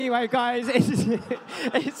Anyway, guys,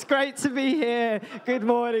 it's great to be here. Good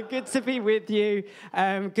morning. Good to be with you.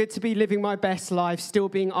 Good to be living my best life, still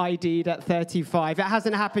being ID'd at 35. It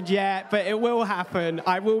hasn't happened yet, but it will happen.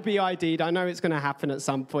 I will be ID'd. I know it's going to happen at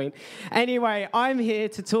some point. Anyway, I'm here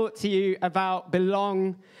to talk to you about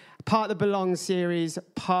Belong, part of the Belong series,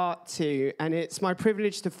 part 2. And it's my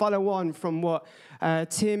privilege to follow on from what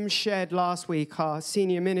Tim shared last week, our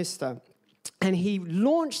senior minister. And he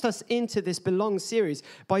launched us into this Belong series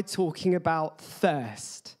by talking about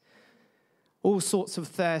thirst. All sorts of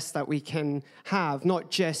thirst that we can have, not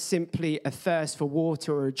just simply a thirst for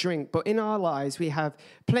water or a drink, but in our lives we have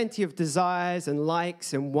plenty of desires and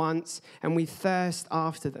likes and wants, and we thirst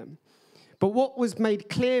after them. But what was made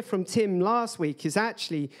clear from Tim last week is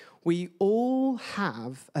actually we all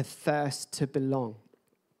have a thirst to belong.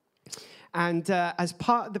 And as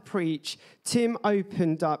part of the preach, Tim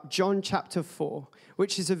opened up John chapter 4,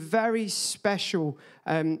 which is a very special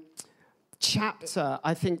chapter,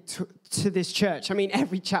 I think, to this church. I mean,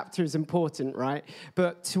 every chapter is important, right?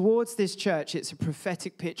 But towards this church, it's a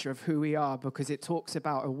prophetic picture of who we are because it talks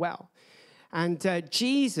about a well. And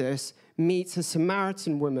Jesus meets a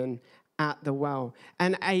Samaritan woman at the well.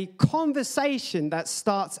 And a conversation that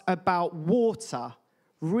starts about water,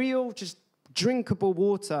 real, just drinkable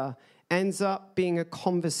water, ends up being a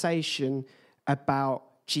conversation about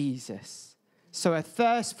Jesus. So a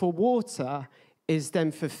thirst for water is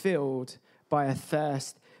then fulfilled by a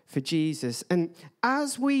thirst for Jesus. And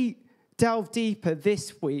as we delve deeper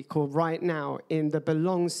this week or right now in the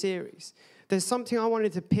Belong series, there's something I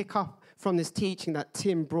wanted to pick up from this teaching that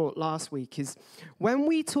Tim brought last week is when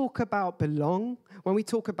we talk about belonging,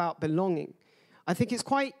 I think it's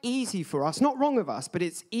quite easy for us, not wrong of us, but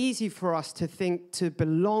it's easy for us to think to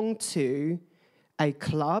belong to a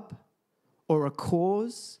club or a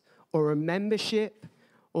cause or a membership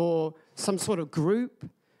or some sort of group.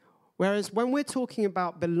 Whereas when we're talking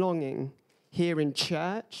about belonging here in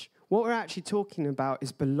church, what we're actually talking about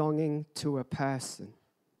is belonging to a person.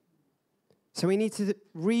 So we need to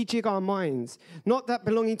rejig our minds. Not that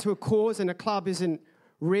belonging to a cause and a club isn't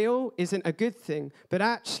real, isn't a good thing, but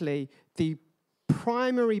actually the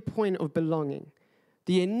primary point of belonging,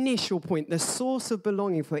 the initial point, the source of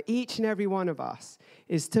belonging for each and every one of us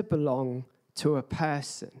is to belong to a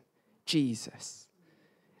person, Jesus.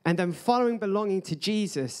 And then following belonging to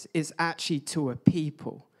Jesus is actually to a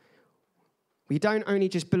people. We don't only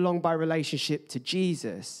just belong by relationship to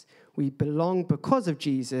Jesus, we belong because of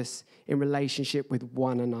Jesus in relationship with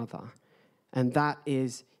one another. And that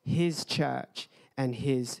is his church and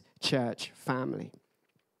his church family.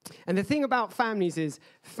 And the thing about families is,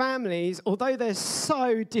 families, although they're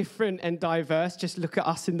so different and diverse, just look at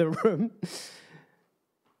us in the room,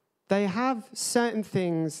 they have certain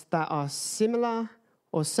things that are similar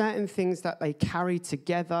or certain things that they carry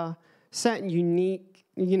together, certain unique,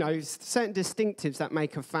 certain distinctives that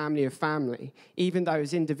make a family, even though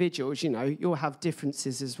as individuals, you'll have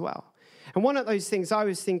differences as well. And one of those things I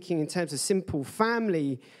was thinking in terms of simple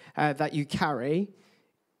family that you carry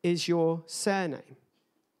is your surname.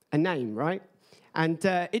 A name, right? And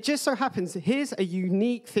it just so happens, here's a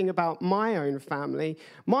unique thing about my own family.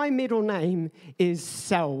 My middle name is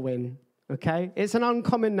Selwyn, okay? It's an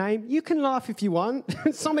uncommon name. You can laugh if you want.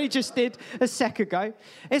 Somebody just did a sec ago.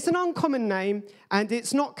 It's an uncommon name, and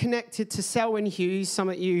it's not connected to Selwyn Hughes, some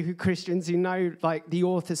of you who Christians who know, like, the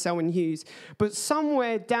author Selwyn Hughes. But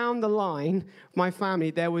somewhere down the line, my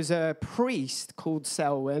family, there was a priest called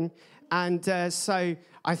Selwyn, and so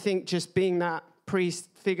I think just being that priest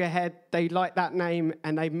figurehead, they liked that name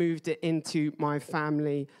and they moved it into my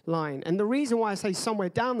family line. And the reason why I say somewhere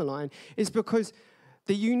down the line is because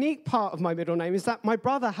the unique part of my middle name is that my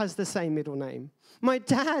brother has the same middle name. My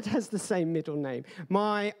dad has the same middle name.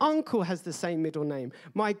 My uncle has the same middle name.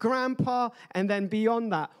 My grandpa, and then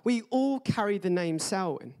beyond that, we all carry the name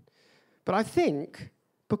Selwyn. But I think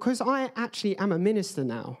because I actually am a minister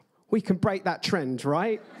now, we can break that trend,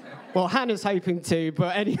 right? Well, Hannah's hoping to,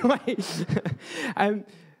 but anyway.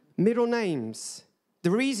 Middle names.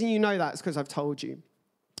 The reason you know that is because I've told you.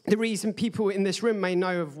 The reason people in this room may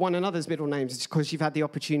know of one another's middle names is because you've had the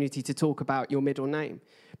opportunity to talk about your middle name.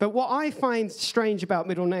 But what I find strange about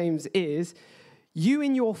middle names is you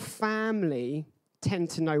and your family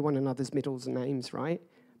tend to know one another's middle names, right?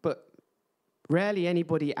 But rarely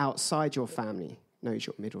anybody outside your family knows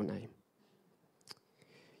your middle name.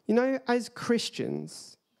 As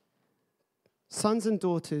Christians, sons and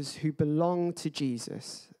daughters who belong to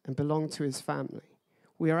Jesus and belong to his family,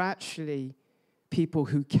 we are actually people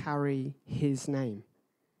who carry his name.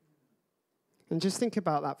 And just think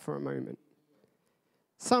about that for a moment.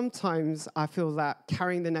 sometimes I feel that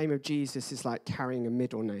carrying the name of Jesus is like carrying a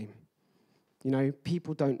middle name. You know,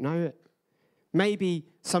 people don't know it. Maybe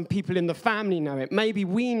some people in the family know it. Maybe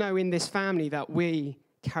we know in this family that we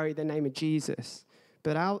carry the name of Jesus.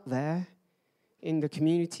 But out there, in the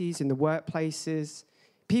communities, in the workplaces,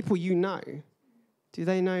 people you know, do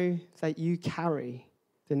they know that you carry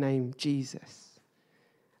the name Jesus?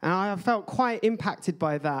 And I felt quite impacted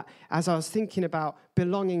by that as I was thinking about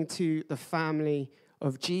belonging to the family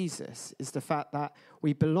of Jesus, is the fact that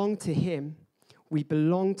we belong to him, we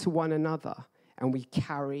belong to one another, and we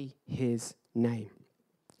carry his name.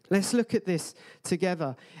 Let's look at this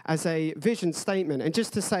together as a vision statement. And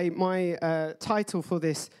just to say, my title for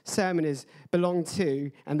this sermon is Belong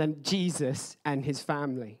to, and then Jesus and his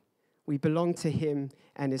family. We belong to him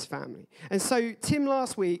and his family. And so Tim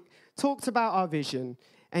last week talked about our vision,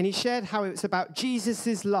 and he shared how it's about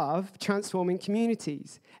Jesus' love transforming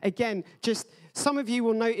communities. Again, just some of you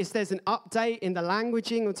will notice there's an update in the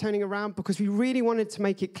languaging or turning around because we really wanted to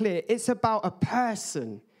make it clear. It's about a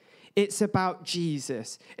person. It's about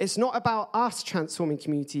Jesus. It's not about us transforming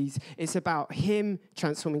communities. It's about him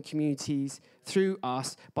transforming communities through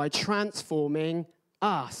us by transforming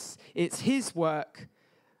us. It's his work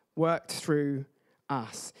worked through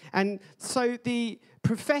us. And so the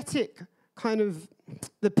prophetic kind of,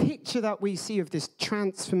 the picture that we see of this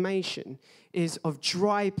transformation is of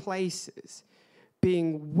dry places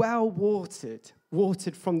being well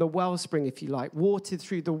watered from the wellspring, if you like, watered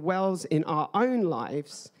through the wells in our own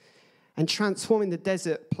lives, and transforming the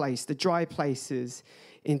desert place, the dry places,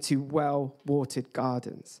 into well-watered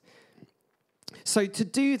gardens. So to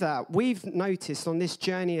do that, we've noticed on this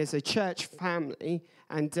journey as a church family,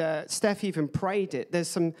 and Steph even prayed it, there's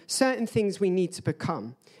some certain things we need to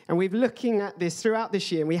become. And we've looking at this throughout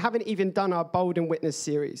this year, and we haven't even done our Bold and Witness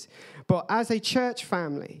series. But as a church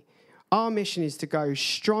family, our mission is to go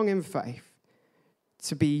strong in faith,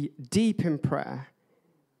 to be deep in prayer,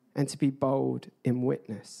 and to be bold in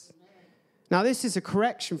witness. Now, this is a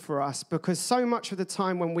correction for us because so much of the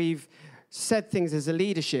time when we've said things as a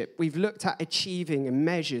leadership, we've looked at achieving and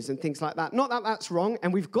measures and things like that. Not that that's wrong,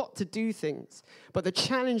 and we've got to do things. But the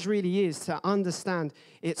challenge really is to understand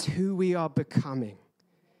it's who we are becoming.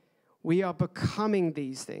 We are becoming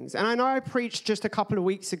these things. And I know I preached just a couple of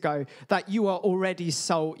weeks ago that you are already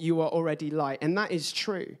salt, you are already light, and that is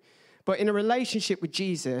true. But in a relationship with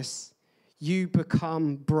Jesus, you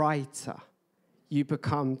become brighter. You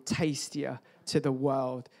become tastier to the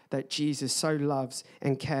world that Jesus so loves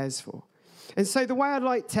and cares for. And so the way I'd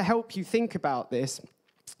like to help you think about this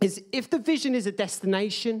is if the vision is a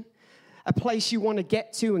destination, a place you want to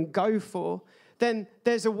get to and go for, then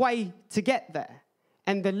there's a way to get there.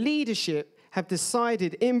 And the leadership have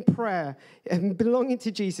decided in prayer and belonging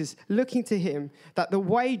to Jesus, looking to him, that the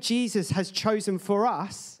way Jesus has chosen for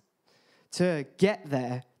us to get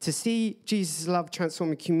there, to see Jesus' love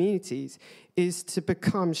transforming communities, is to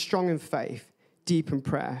become strong in faith, deep in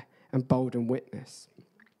prayer, and bold in witness.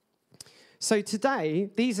 So today,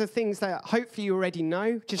 these are things that hopefully you already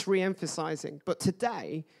know, just re-emphasizing. But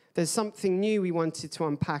today, there's something new we wanted to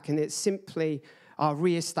unpack, and it's simply our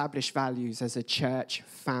re-established values as a church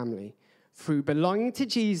family. Through belonging to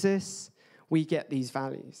Jesus, we get these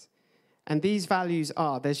values. And these values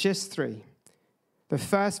are, there's just three. The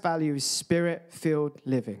first value is spirit-filled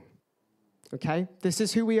living. Okay? This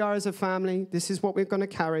is who we are as a family. This is what we're going to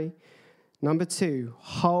carry. Number two,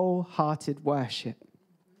 wholehearted worship.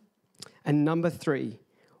 And number three,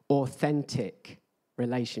 authentic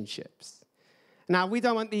relationships. Now, we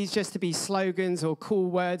don't want these just to be slogans or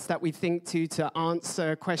cool words that we think to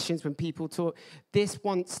answer questions when people talk. This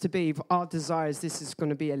wants to be, our desires, this is going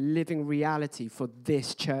to be a living reality for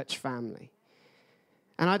this church family.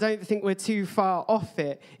 And I don't think we're too far off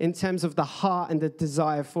it in terms of the heart and the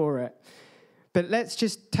desire for it. But let's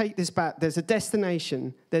just take this back. There's a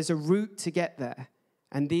destination. There's a route to get there.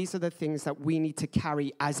 And these are the things that we need to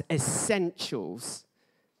carry as essentials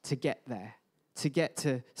to get there, to get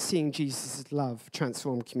to seeing Jesus' love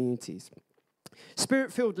transform communities.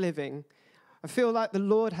 Spirit-filled living, I feel like the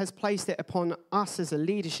Lord has placed it upon us as a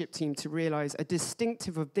leadership team to realize a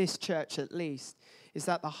distinctive of this church at least is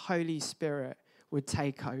that the Holy Spirit would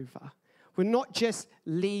take over. Would not just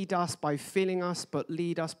lead us by filling us, but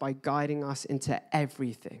lead us by guiding us into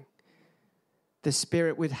everything. The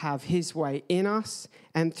Spirit would have his way in us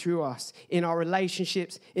and through us, in our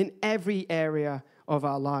relationships, in every area of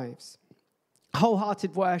our lives.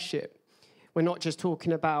 Wholehearted worship. We're not just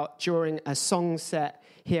talking about during a song set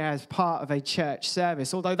here as part of a church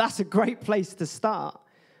service, although that's a great place to start.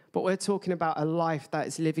 But we're talking about a life that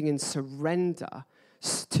is living in surrender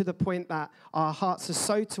to the point that our hearts are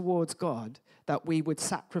so towards God that we would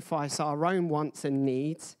sacrifice our own wants and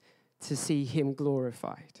needs to see him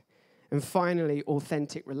glorified. And finally,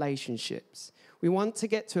 authentic relationships. We want to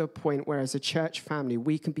get to a point where as a church family,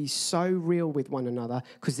 we can be so real with one another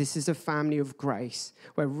because this is a family of grace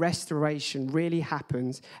where restoration really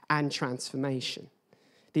happens and transformation.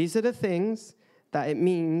 These are the things that it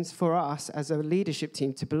means for us as a leadership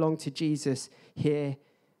team to belong to Jesus here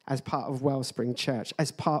as part of Wellspring Church,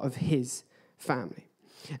 as part of his family.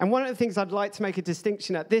 And one of the things I'd like to make a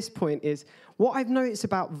distinction at this point is what I've noticed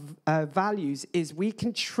about values is we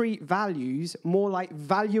can treat values more like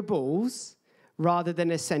valuables rather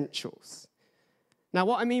than essentials. Now,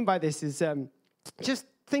 what I mean by this is just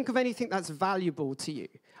think of anything that's valuable to you.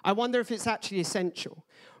 I wonder if it's actually essential.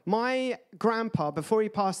 My grandpa, before he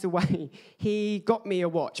passed away, he got me a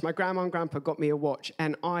watch. My grandma and grandpa got me a watch,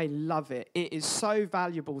 and I love it. It is so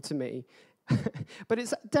valuable to me. But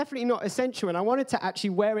it's definitely not essential, and I wanted to actually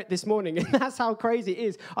wear it this morning, and that's how crazy it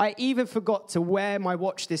is. I even forgot to wear my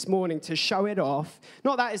watch this morning to show it off.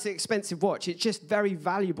 Not that it's an expensive watch, it's just very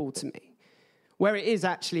valuable to me. Where it is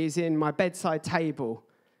actually is in my bedside table,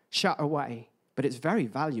 shut away, but it's very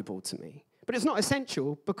valuable to me. But it's not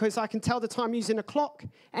essential because I can tell the time using a clock,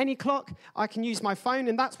 any clock. I can use my phone,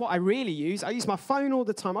 and that's what I really use. I use my phone all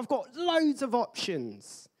the time. I've got loads of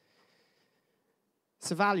options. It's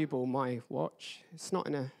valuable, my watch. It's not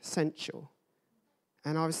an essential.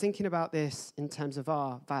 And I was thinking about this in terms of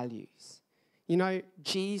our values. You know,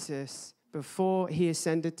 Jesus, before he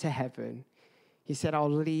ascended to heaven, he said, I'll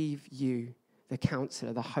leave you the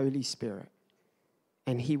Counselor, the Holy Spirit.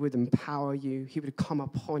 And he would empower you. He would come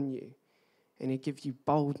upon you. And he'd give you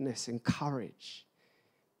boldness and courage.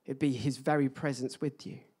 It'd be his very presence with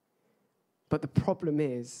you. But the problem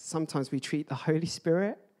is, sometimes we treat the Holy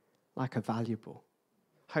Spirit like a valuable.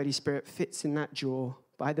 Holy Spirit fits in that drawer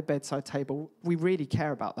by the bedside table. We really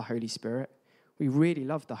care about the Holy Spirit. We really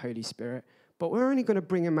love the Holy Spirit. But we're only going to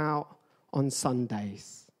bring him out on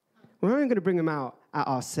Sundays. We're only going to bring him out at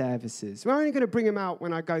our services. We're only going to bring him out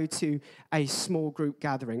when I go to a small group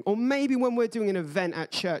gathering. Or maybe when we're doing an event at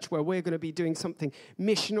church where we're going to be doing something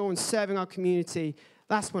missional and serving our community.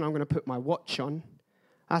 That's when I'm going to put my watch on.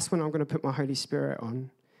 That's when I'm going to put my Holy Spirit on.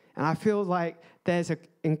 And I feel like there's an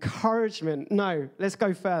encouragement. No, let's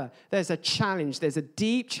go further. There's a challenge. There's a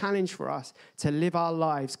deep challenge for us to live our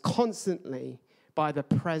lives constantly by the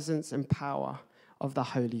presence and power of the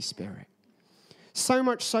Holy Spirit. So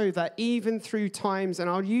much so that even through times, and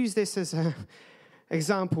I'll use this as an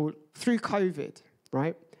example, through COVID,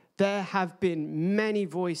 right? There have been many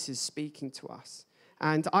voices speaking to us.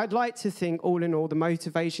 And I'd like to think, all in all, the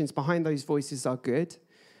motivations behind those voices are good.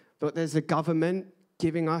 But there's a government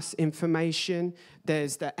giving us information.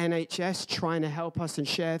 There's the NHS trying to help us and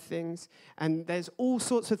share things. And there's all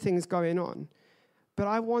sorts of things going on. But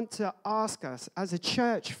I want to ask us, as a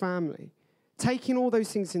church family, taking all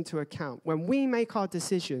those things into account, when we make our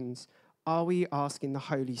decisions, are we asking the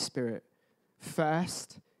Holy Spirit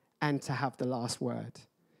first and to have the last word?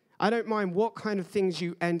 I don't mind what kind of things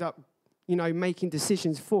you end up, making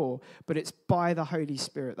decisions for, but it's by the Holy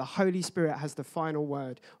Spirit. The Holy Spirit has the final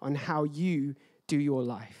word on how you do your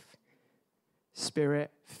life.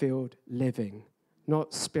 Spirit-filled living,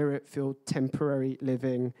 not spirit-filled temporary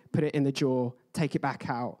living. Put it in the drawer, take it back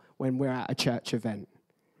out when we're at a church event.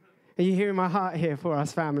 Are you hearing my heart here for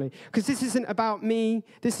us, family? Because this isn't about me.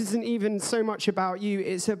 This isn't even so much about you.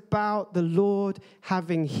 It's about the Lord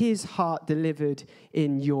having his heart delivered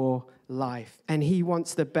in your life. And he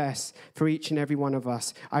wants the best for each and every one of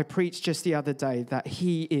us. I preached just the other day that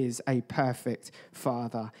he is a perfect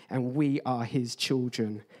father and we are his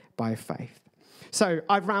children by faith. So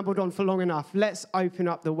I've rambled on for long enough. Let's open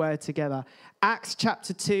up the word together. Acts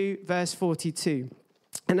chapter 2, verse 42.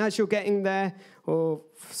 And as you're getting there or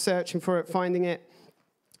searching for it, finding it,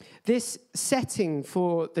 this setting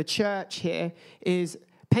for the church here is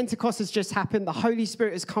Pentecost has just happened. The Holy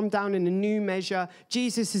Spirit has come down in a new measure.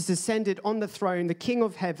 Jesus has ascended on the throne, the King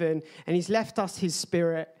of heaven, and he's left us his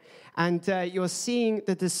Spirit. And you're seeing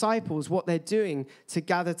the disciples, what they're doing to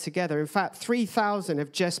gather together. In fact, 3,000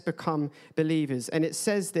 have just become believers. And it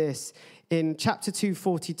says this in chapter 2,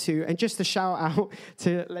 42. And just a shout out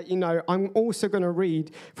to let you know, I'm also going to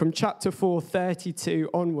read from chapter 4, 32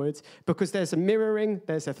 onwards, because there's a mirroring,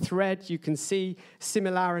 there's a thread. You can see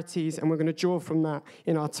similarities, and we're going to draw from that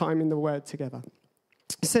in our time in the Word together.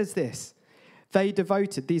 It says this.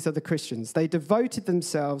 These are the Christians, they devoted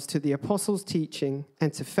themselves to the apostles' teaching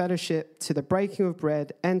and to fellowship, to the breaking of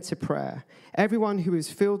bread and to prayer. Everyone who was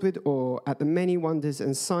filled with awe at the many wonders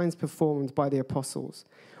and signs performed by the apostles.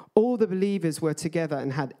 All the believers were together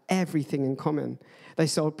and had everything in common. They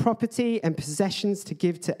sold property and possessions to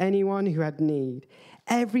give to anyone who had need.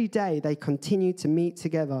 Every day they continued to meet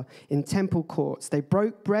together in temple courts. They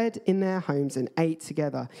broke bread in their homes and ate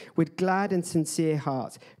together with glad and sincere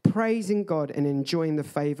hearts, praising God and enjoying the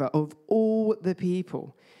favor of all the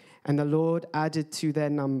people. And the Lord added to their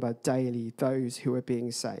number daily those who were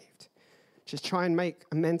being saved. Just try and make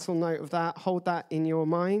a mental note of that. Hold that in your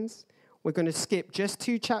minds. We're going to skip just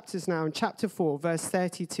 2 chapters now. In chapter 4, verse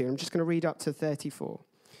 32, I'm just going to read up to 34.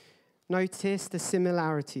 Notice the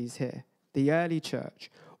similarities here. The early church.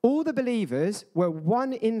 All the believers were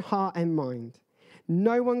one in heart and mind.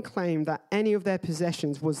 No one claimed that any of their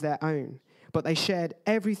possessions was their own, but they shared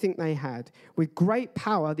everything they had. With great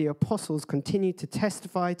power, the apostles continued to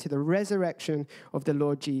testify to the resurrection of the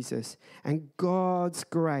Lord Jesus. And God's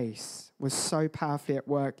grace was so powerfully at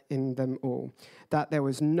work in them all that there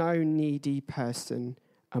was no needy person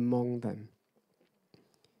among them.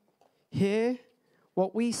 Here,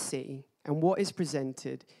 what we see and what is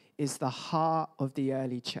presented is the heart of the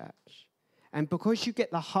early church. And because you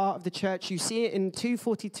get the heart of the church, you see it in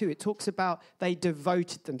 2:42. It talks about they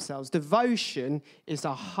devoted themselves. Devotion is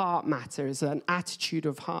a heart matter, is an attitude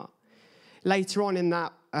of heart. Later on in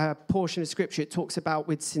that portion of Scripture, it talks about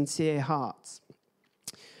with sincere hearts.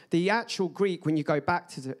 The actual Greek, when you go back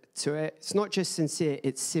to it, it's not just sincere,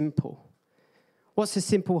 it's simple. What's a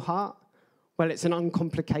simple heart? Well, it's an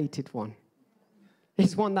uncomplicated one.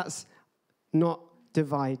 It's one that's not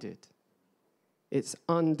divided. It's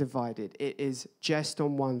undivided. It is just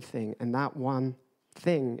on one thing, and that one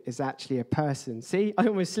thing is actually a person. See, I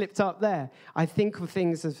almost slipped up there. I think of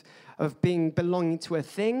things of being belonging to a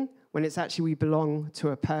thing when it's actually we belong to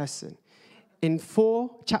a person. In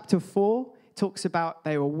chapter 4, it talks about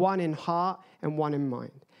they were one in heart and one in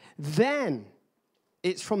mind. Then,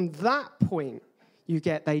 it's from that point you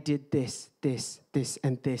get they did this,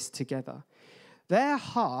 and this together. Their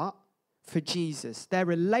heart for Jesus, their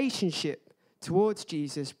relationship towards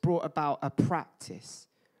Jesus brought about a practice,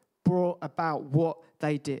 brought about what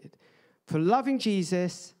they did. For loving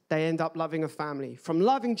Jesus, they end up loving a family. From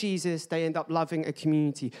loving Jesus, they end up loving a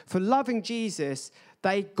community. For loving Jesus,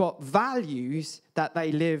 they got values that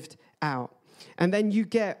they lived out. And then you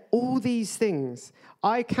get all these things.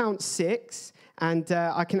 I count 6, and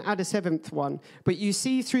I can add a 7th one. But you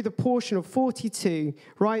see through the portion of 42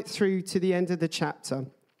 right through to the end of the chapter,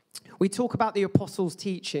 we talk about the apostles'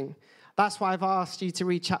 teaching. That's why I've asked you to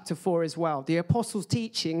read chapter 4 as well. The apostles'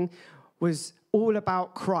 teaching was all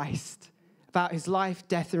about Christ, about his life,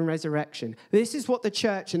 death, and resurrection. This is what the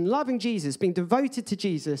church, and loving Jesus, being devoted to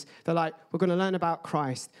Jesus, they're like, we're going to learn about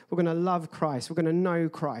Christ. We're going to love Christ. We're going to know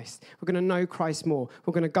Christ. We're going to know Christ more.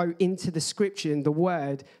 We're going to go into the scripture and the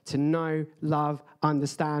word to know, love,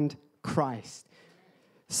 understand Christ.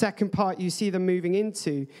 Second part you see them moving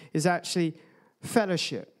into is actually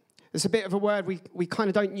fellowship. It's a bit of a word we kind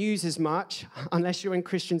of don't use as much, unless you're in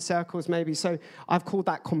Christian circles maybe. So I've called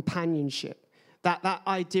that companionship. That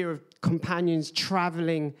idea of companions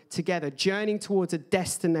traveling together, journeying towards a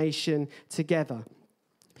destination together.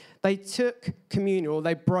 They took communion, or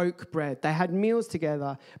they broke bread. They had meals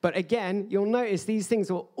together. But again, you'll notice these things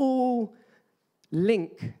were all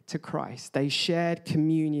linked to Christ. They shared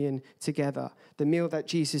communion together. The meal that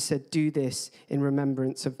Jesus said, do this in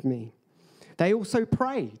remembrance of me. They also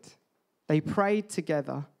prayed. They prayed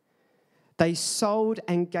together. They sold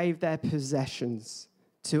and gave their possessions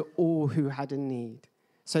to all who had a need.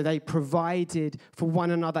 So they provided for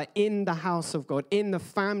one another in the house of God, in the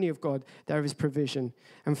family of God. There is provision.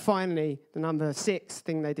 And finally, the number 6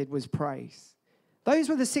 thing they did was praise. Those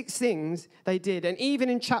were the 6 things they did. And even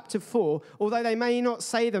in chapter 4, although they may not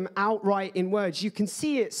say them outright in words, you can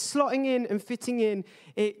see it slotting in and fitting in.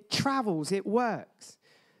 It travels, it works.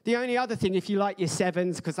 The only other thing, if you like your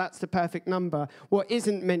 7s, because that's the perfect number, what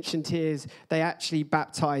isn't mentioned here is they actually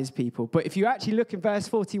baptize people. But if you actually look in verse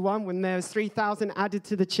 41, when there was 3,000 added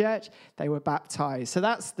to the church, they were baptized. So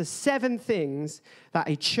that's the 7 things that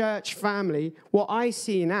a church family, what I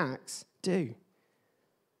see in Acts, do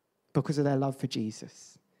because of their love for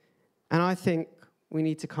Jesus. And I think we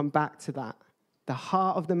need to come back to that. The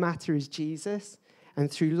heart of the matter is Jesus. And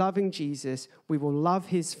through loving Jesus, we will love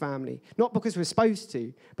his family. Not because we're supposed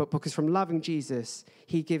to, but because from loving Jesus,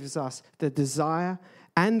 he gives us the desire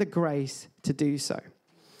and the grace to do so.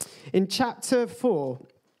 In chapter 4,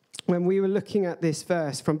 when we were looking at this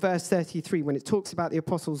verse, from verse 33, when it talks about the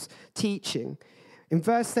apostles' teaching, in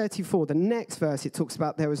verse 34, the next verse, it talks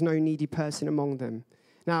about there was no needy person among them.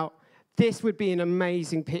 Now, this would be an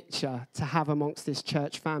amazing picture to have amongst this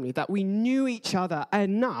church family, that we knew each other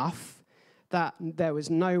enough that there was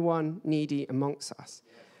no one needy amongst us.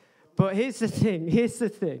 But here's the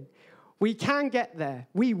thing. We can get there.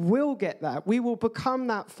 We will get there. We will become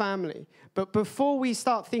that family. But before we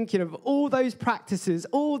start thinking of all those practices,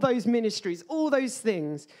 all those ministries, all those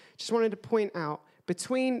things, just wanted to point out,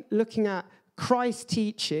 between looking at Christ's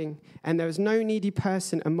teaching and there was no needy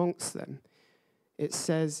person amongst them, it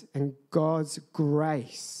says, and God's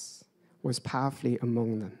grace was powerfully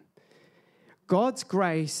among them. God's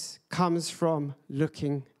grace comes from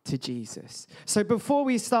looking to Jesus. So before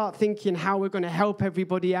we start thinking how we're going to help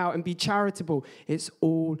everybody out and be charitable, it's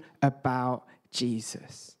all about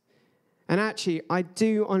Jesus. And actually, I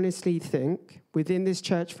do honestly think within this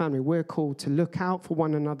church family, we're called to look out for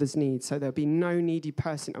one another's needs so there'll be no needy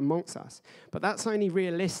person amongst us. But that's only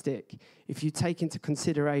realistic if you take into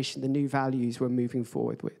consideration the new values we're moving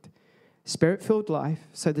forward with. Spirit-filled life,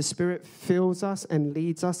 so the Spirit fills us and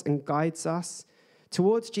leads us and guides us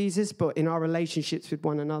towards Jesus, but in our relationships with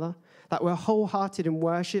one another. That we're wholehearted in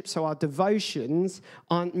worship, so our devotions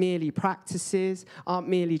aren't merely practices, aren't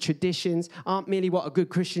merely traditions, aren't merely what a good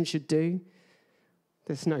Christian should do.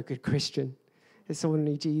 There's no good Christian. It's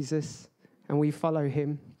only Jesus, and we follow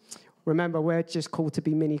him. Remember, we're just called to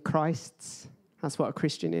be mini Christs. That's what a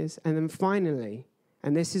Christian is. And then finally,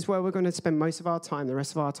 and this is where we're going to spend most of our time, the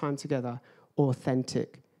rest of our time together,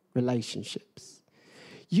 authentic relationships.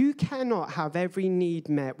 You cannot have every need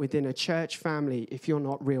met within a church family if you're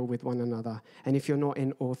not real with one another and if you're not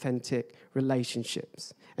in authentic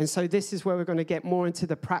relationships. And so this is where we're going to get more into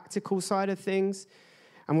the practical side of things,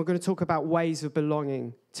 and we're going to talk about ways of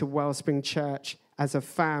belonging to Wellspring Church as a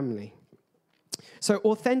family. So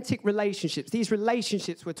authentic relationships, these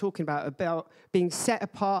relationships we're talking about being set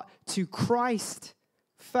apart to Christ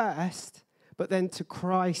first, but then to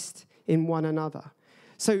Christ in one another.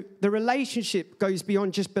 So the relationship goes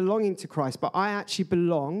beyond just belonging to Christ, but I actually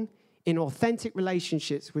belong in authentic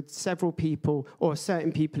relationships with several people or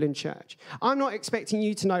certain people in church. I'm not expecting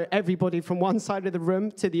you to know everybody from one side of the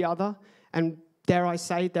room to the other, and dare I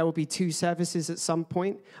say, there will be 2 services at some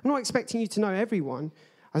point. I'm not expecting you to know everyone.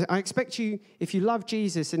 I expect you, if you love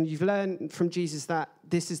Jesus and you've learned from Jesus that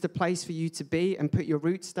this is the place for you to be and put your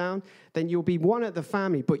roots down, then you'll be one of the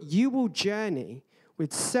family, but you will journey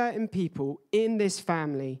with certain people in this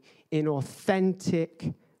family in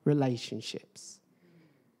authentic relationships.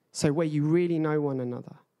 So where you really know one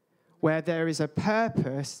another, where there is a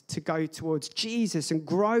purpose to go towards Jesus and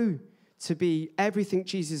grow to be everything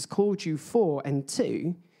Jesus called you for and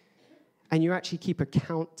to, and you actually keep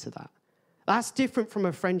account to that. That's different from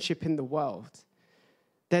a friendship in the world.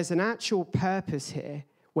 There's an actual purpose here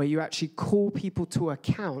where you actually call people to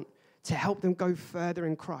account to help them go further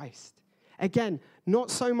in Christ. Again, not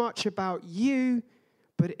so much about you,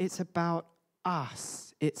 but it's about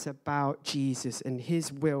us. It's about Jesus and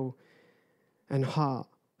his will and heart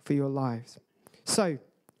for your lives. So,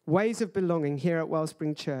 ways of belonging here at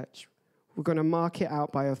Wellspring Church. We're going to mark it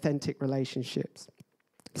out by authentic relationships.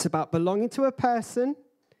 It's about belonging to a person,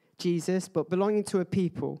 Jesus, but belonging to a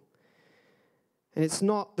people. And it's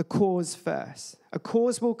not the cause first. A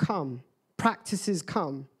cause will come, practices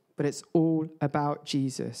come, but it's all about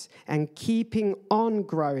Jesus and keeping on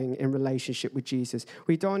growing in relationship with Jesus.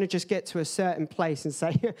 We don't want to just get to a certain place and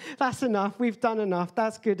say, that's enough, we've done enough,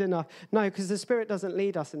 that's good enough. No, because the Spirit doesn't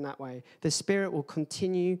lead us in that way. The Spirit will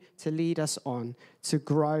continue to lead us on to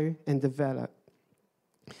grow and develop.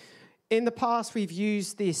 In the past, we've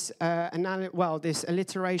used this this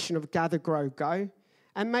alliteration of gather, grow, go,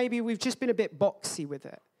 and maybe we've just been a bit boxy with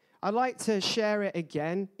it. I'd like to share it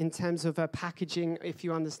again in terms of a packaging, if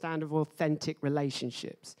you understand, of authentic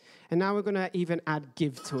relationships. And now we're going to even add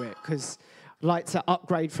give to it, because I'd like to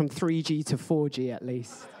upgrade from 3G to 4G at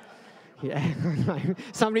least. Yeah,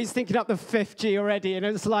 somebody's thinking up the 5th G already, and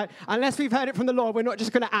it's like, unless we've heard it from the Lord, we're not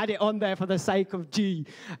just going to add it on there for the sake of G.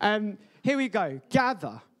 Here we go,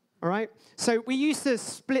 gather. All right? So we used to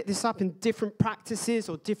split this up in different practices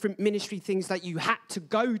or different ministry things that you had to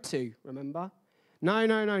go to, remember? No,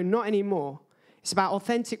 not anymore. It's about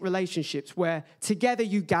authentic relationships where together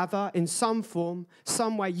you gather in some form,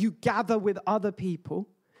 some way. You gather with other people.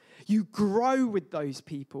 You grow with those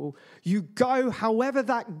people. You go however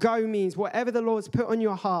that go means, whatever the Lord's put on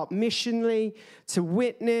your heart, missionally, to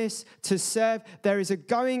witness, to serve. There is a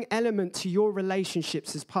going element to your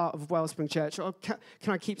relationships as part of Wellspring Church. Or can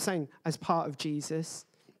I keep saying as part of Jesus?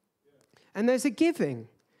 And there's a giving.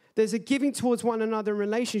 There's a giving towards one another in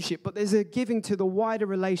relationship, but there's a giving to the wider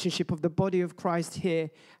relationship of the body of Christ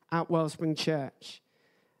here at Wellspring Church.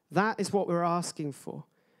 That is what we're asking for.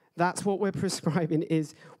 That's what we're prescribing,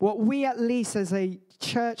 is what we at least as a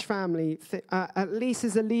church family, at least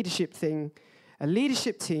as a leadership thing, a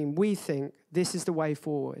leadership team, we think this is the way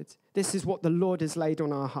forward. This is what the Lord has laid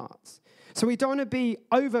on our hearts. So we don't want to be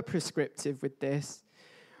over-prescriptive with this.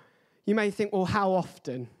 You may think, well, how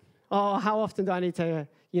often? Oh, how often do I need to,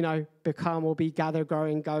 become or be gather,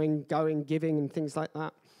 growing, going, giving, and things like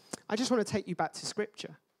that? I just want to take you back to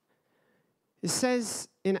Scripture. It says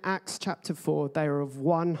in Acts chapter 4, they are of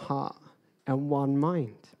one heart and one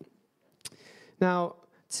mind. Now,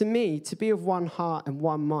 to me, to be of one heart and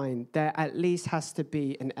one mind, there at least has to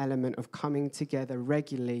be an element of coming together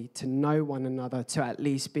regularly to know one another, to at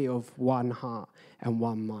least be of one heart and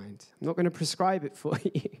one mind. I'm not going to prescribe it for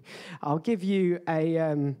you. I'll give you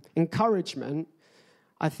a encouragement.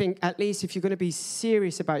 I think at least if you're going to be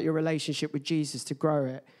serious about your relationship with Jesus to grow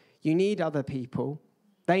it, you need other people.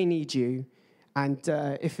 They need you. And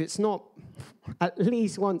if it's not at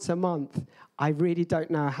least once a month, I really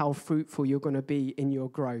don't know how fruitful you're going to be in your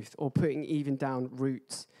growth or putting even down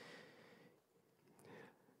roots.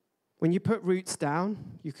 When you put roots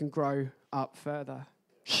down, you can grow up further.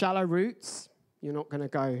 Shallow roots, you're not going to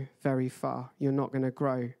go very far. You're not going to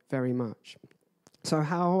grow very much. So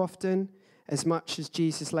how often? As much as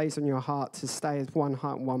Jesus lays on your heart to stay as one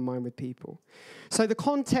heart and one mind with people. So the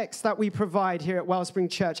context that we provide here at Wellspring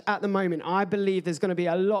Church at the moment, I believe there's going to be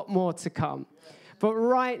a lot more to come. But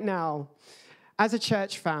right now, as a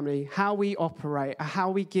church family, how we operate, how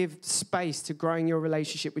we give space to growing your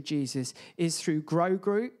relationship with Jesus is through grow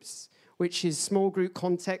groups, which is small group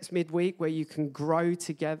context midweek where you can grow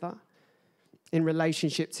together in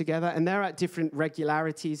relationship together. And they're at different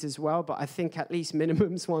regularities as well, but I think at least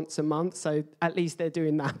minimums once a month, so at least they're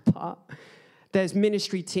doing that part. There's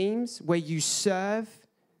ministry teams where you serve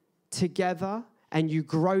together and you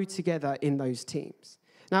grow together in those teams.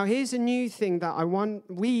 Now, here's a new thing that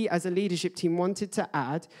we as a leadership team wanted to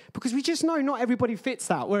add, because we just know not everybody fits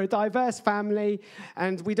that. We're a diverse family,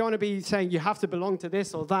 and we don't want to be saying you have to belong to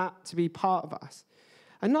this or that to be part of us.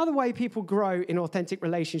 Another way people grow in authentic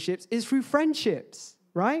relationships is through friendships,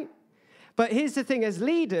 right? But here's the thing, as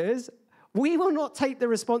leaders, we will not take the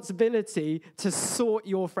responsibility to sort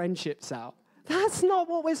your friendships out. That's not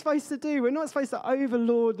what we're supposed to do. We're not supposed to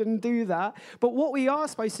overlord and do that. But what we are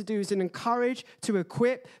supposed to do is to encourage, to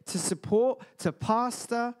equip, to support, to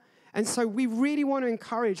pastor. And so we really want to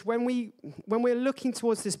encourage, when we're looking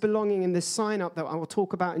towards this belonging and this sign-up that I will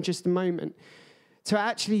talk about in just a moment, to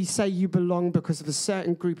actually say you belong because of a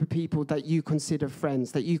certain group of people that you consider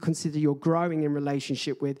friends, that you consider you're growing in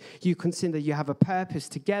relationship with, you consider you have a purpose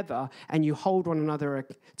together, and you hold one another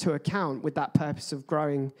to account with that purpose of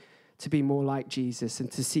growing to be more like Jesus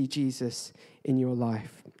and to see Jesus in your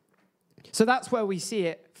life. So that's where we see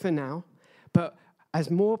it for now. But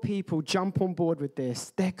as more people jump on board with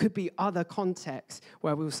this, there could be other contexts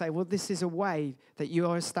where we'll say, well, this is a way that you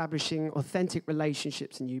are establishing authentic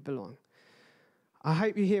relationships and you belong. I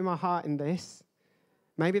hope you hear my heart in this.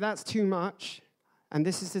 Maybe that's too much. And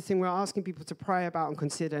this is the thing we're asking people to pray about and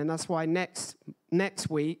consider. And that's why next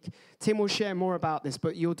week, Tim will share more about this,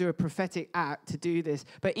 but you'll do a prophetic act to do this.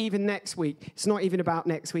 But even next week, it's not even about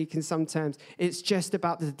next week in some terms. It's just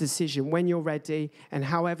about the decision, when you're ready and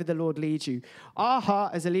however the Lord leads you. Our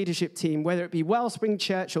heart as a leadership team, whether it be Wellspring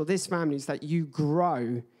Church or this family, is that you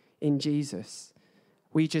grow in Jesus.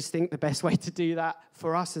 We just think the best way to do that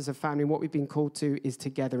for us as a family, what we've been called to, is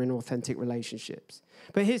together in authentic relationships.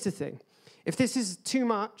 But here's the thing. If this is too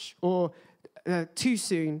much or too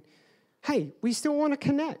soon, hey, we still want to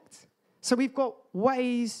connect. So we've got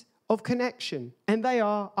ways of connection, and they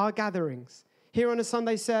are our gatherings. Here on a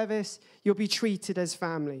Sunday service, you'll be treated as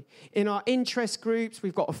family. In our interest groups,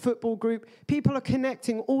 we've got a football group. People are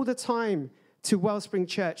connecting all the time to Wellspring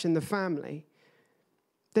Church and the family.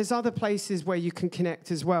 There's other places where you can connect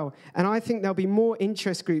as well. And I think there'll be more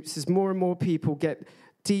interest groups as more and more people get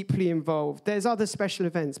deeply involved. There's other special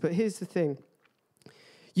events, but here's the thing.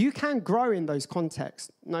 You can grow in those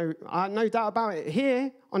contexts. No doubt about it. Here,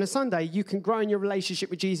 on a Sunday, you can grow in your relationship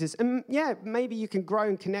with Jesus. And yeah, maybe you can grow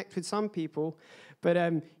and connect with some people, but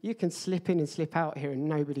you can slip in and slip out here and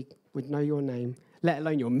nobody would know your name, let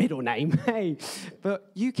alone your middle name. Hey, but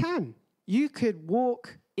you can. You could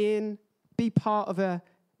walk in, be part of a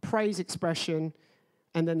praise expression,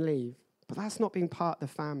 and then leave. But that's not being part of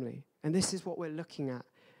the family. And this is what we're looking at.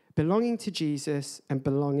 Belonging to Jesus and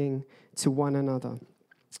belonging to one another.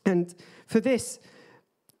 And for this,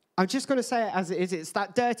 I'm just going to say it as it is. It's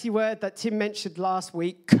that dirty word that Tim mentioned last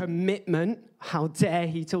week, commitment. How dare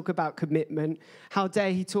he talk about commitment? How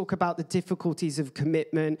dare he talk about the difficulties of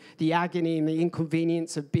commitment, the agony and the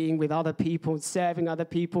inconvenience of being with other people, serving other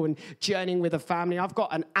people, and journeying with a family. I've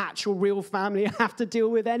got an actual real family I have to deal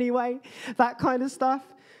with anyway, that kind of stuff.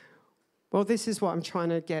 Well, this is what I'm trying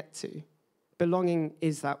to get to. belonging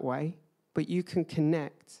is that way, but you can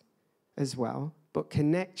connect as well. But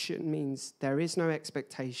connection means there is no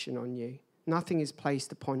expectation on you. Nothing is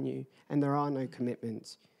placed upon you, and there are no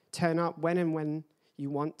commitments. Turn up when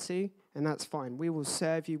you want to, and that's fine. We will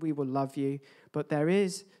serve you, we will love you, but there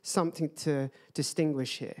is something to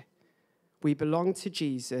distinguish here. We belong to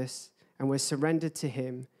Jesus, and we're surrendered to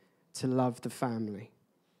him to love the family.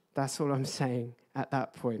 That's all I'm saying at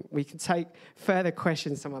that point. We can take further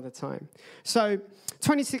questions some other time. So,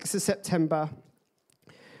 26th of September,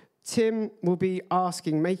 Tim will be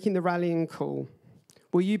making the rallying call.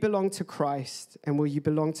 Will you belong to Christ, and will you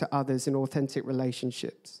belong to others in authentic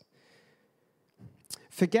relationships?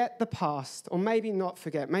 Forget the past, or maybe not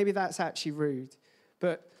forget. Maybe that's actually rude.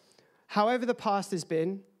 But however the past has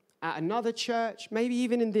been, at another church, maybe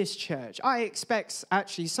even in this church, I expect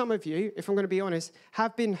actually some of you, if I'm going to be honest,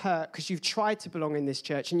 have been hurt because you've tried to belong in this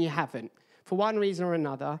church and you haven't, for one reason or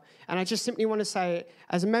another. And I just simply want to say,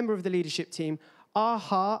 as a member of the leadership team, our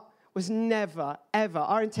heart was never, ever,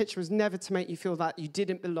 our intention was never to make you feel that you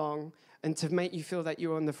didn't belong and to make you feel that you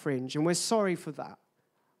were on the fringe. And we're sorry for that.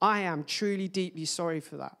 I am truly, deeply sorry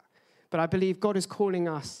for that. But I believe God is calling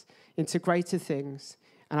us into greater things.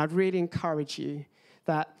 And I'd really encourage you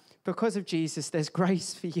that because of Jesus, there's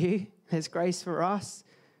grace for you. There's grace for us.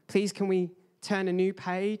 Please, can we turn a new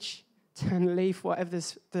page, turn a leaf, whatever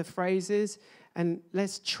the phrase is, and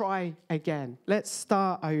let's try again. Let's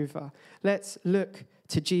start over. Let's look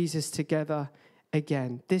to Jesus together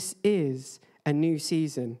again. This is a new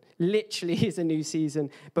season. Literally is a new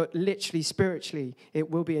season, but literally, spiritually,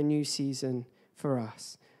 it will be a new season for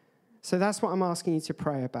us. So that's what I'm asking you to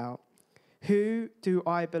pray about. Who do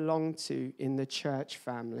I belong to in the church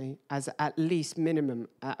family as at least minimum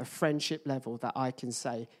at a friendship level that I can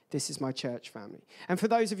say, this is my church family? And for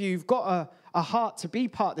those of you who've got a heart to be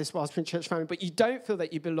part of this Wellspring Church family, but you don't feel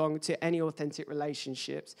that you belong to any authentic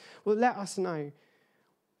relationships, well, let us know.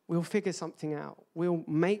 We'll figure something out. We'll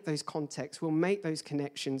make those contacts. We'll make those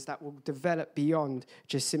connections that will develop beyond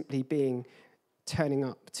just simply turning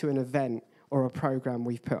up to an event or a program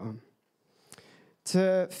we've put on.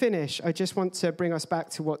 To finish, I just want to bring us back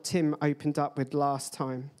to what Tim opened up with last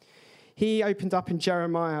time. He opened up in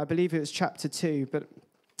Jeremiah, I believe it was chapter 2, but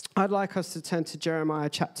I'd like us to turn to Jeremiah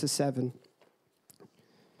chapter 7.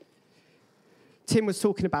 Tim was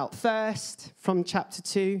talking about thirst from chapter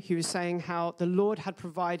 2. He was saying how the Lord had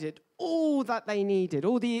provided all that they needed,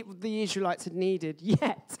 all the Israelites had needed,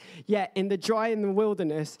 yet in the dry in the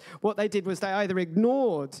wilderness, what they did was they either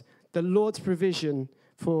ignored the Lord's provision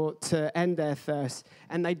to end their thirst,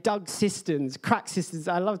 and they dug cisterns, cracked cisterns.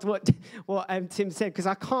 I loved what Tim said, because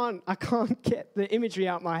I can't get the imagery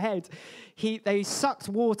out of my head. They sucked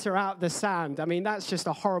water out the sand. I mean, that's just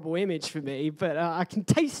a horrible image for me, but I can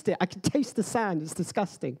taste it. I can taste the sand. It's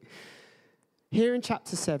disgusting. Here in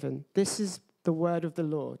chapter 7, this is the word of the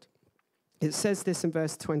Lord. It says this in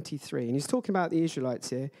verse 23, and he's talking about the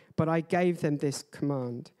Israelites here, but I gave them this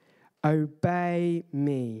command: obey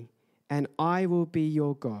me, and I will be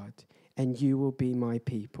your God, and you will be my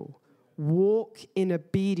people. Walk in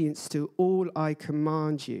obedience to all I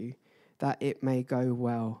command you, that it may go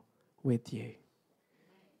well with you.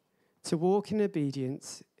 To walk in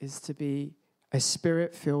obedience is to be a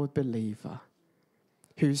spirit-filled believer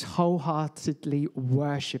who's wholeheartedly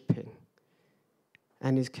worshiping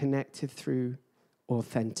and is connected through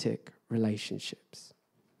authentic relationships.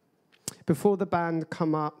 Before the band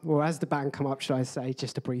come up, or as the band come up, should I say,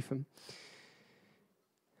 just to brief them,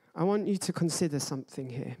 I want you to consider something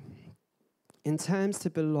here. In terms to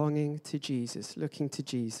belonging to Jesus, looking to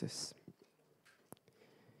Jesus,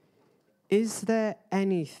 is there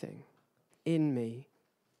anything in me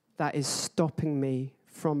that is stopping me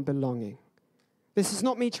from belonging? This is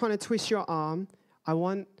not me trying to twist your arm. I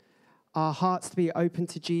want our hearts to be open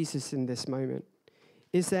to Jesus in this moment.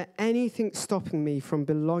 Is there anything stopping me from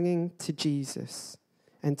belonging to Jesus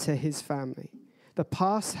and to his family? The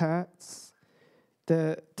past hurts,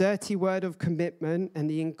 the dirty word of commitment and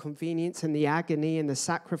the inconvenience and the agony and the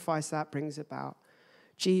sacrifice that brings about.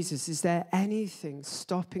 Jesus, is there anything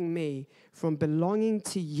stopping me from belonging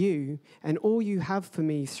to you and all you have for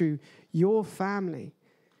me through your family?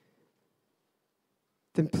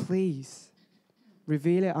 Then please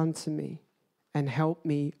reveal it unto me and help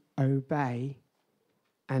me obey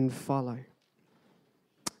and follow.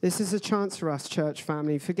 This is a chance for us, church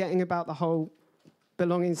family, forgetting about the whole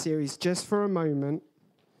belonging series just for a moment.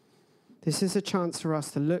 This is a chance for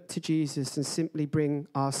us to look to Jesus and simply bring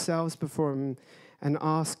ourselves before him and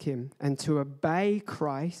ask him, and to obey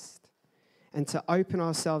Christ and to open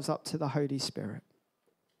ourselves up to the Holy Spirit.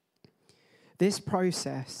 This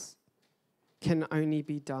process can only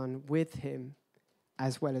be done with him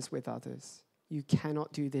as well as with others. You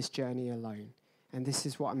cannot do this journey alone. And this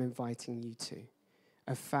is what I'm inviting you to.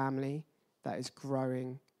 A family that is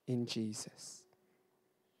growing in Jesus.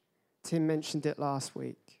 Tim mentioned it last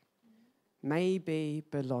week. Maybe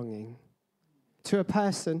belonging to a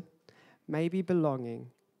person, maybe belonging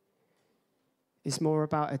is more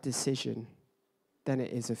about a decision than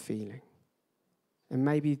it is a feeling. And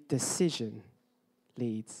maybe decision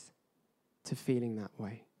leads to feeling that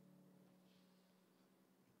way.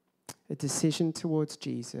 A decision towards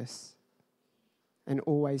Jesus and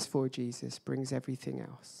always for Jesus brings everything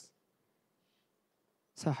else.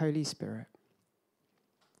 So Holy Spirit,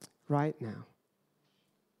 right now,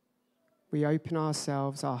 we open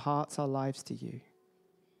ourselves, our hearts, our lives to you.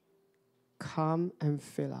 Come and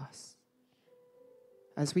fill us.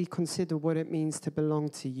 As we consider what it means to belong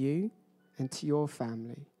to you and to your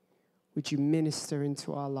family, would you minister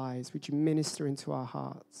into our lives? Would you minister into our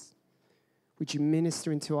hearts? Would you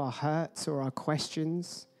minister into our hurts or our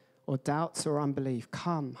questions or doubts or unbelief?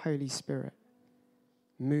 Come, Holy Spirit,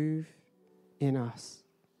 move in us.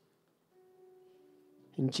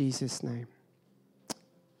 In Jesus' name,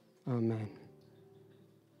 amen.